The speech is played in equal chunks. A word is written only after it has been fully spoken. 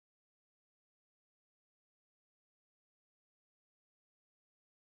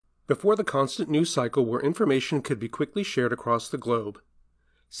Before the constant news cycle where information could be quickly shared across the globe,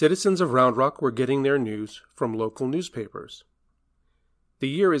 citizens of Round Rock were getting their news from local newspapers. The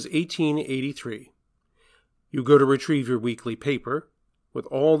year is 1883. You go to retrieve your weekly paper with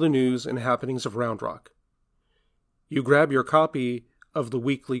all the news and happenings of Round Rock. You grab your copy of the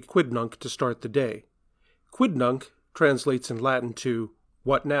weekly Quidnunc to start the day. Quidnunc translates in Latin to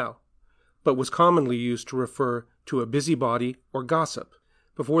 "what now?" but was commonly used to refer to a busybody or gossip.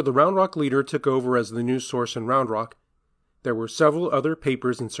 Before the Round Rock Leader took over as the news source in Round Rock, there were several other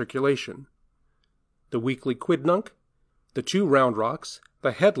papers in circulation. The Weekly Quidnunc, the Two Round Rocks,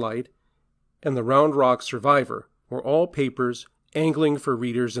 the Headlight, and the Round Rock Survivor were all papers angling for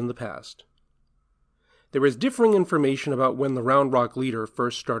readers in the past. There is differing information about when the Round Rock Leader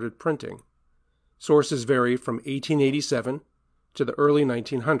first started printing. Sources vary from 1887 to the early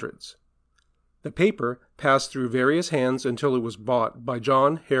 1900s. The paper passed through various hands until it was bought by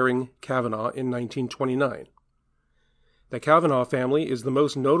John Herring Cavanaugh in 1929. The Cavanaugh family is the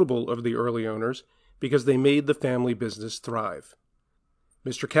most notable of the early owners because they made the family business thrive.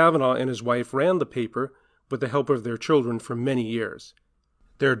 Mr. Cavanaugh and his wife ran the paper with the help of their children for many years.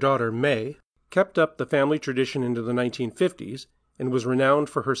 Their daughter, May, kept up the family tradition into the 1950s and was renowned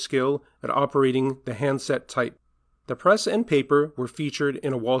for her skill at operating the handset type. The press and paper were featured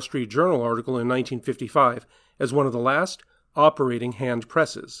in a Wall Street Journal article in 1955 as one of the last operating hand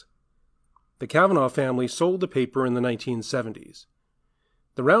presses. The Cavanaugh family sold the paper in the 1970s.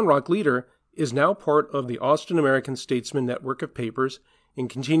 The Round Rock Leader is now part of the Austin American-Statesman network of papers and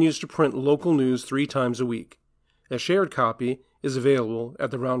continues to print local news 3 times a week. A shared copy is available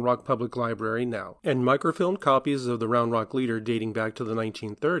at the Round Rock Public Library now, and microfilmed copies of the Round Rock Leader dating back to the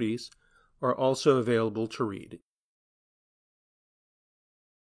 1930s are also available to read.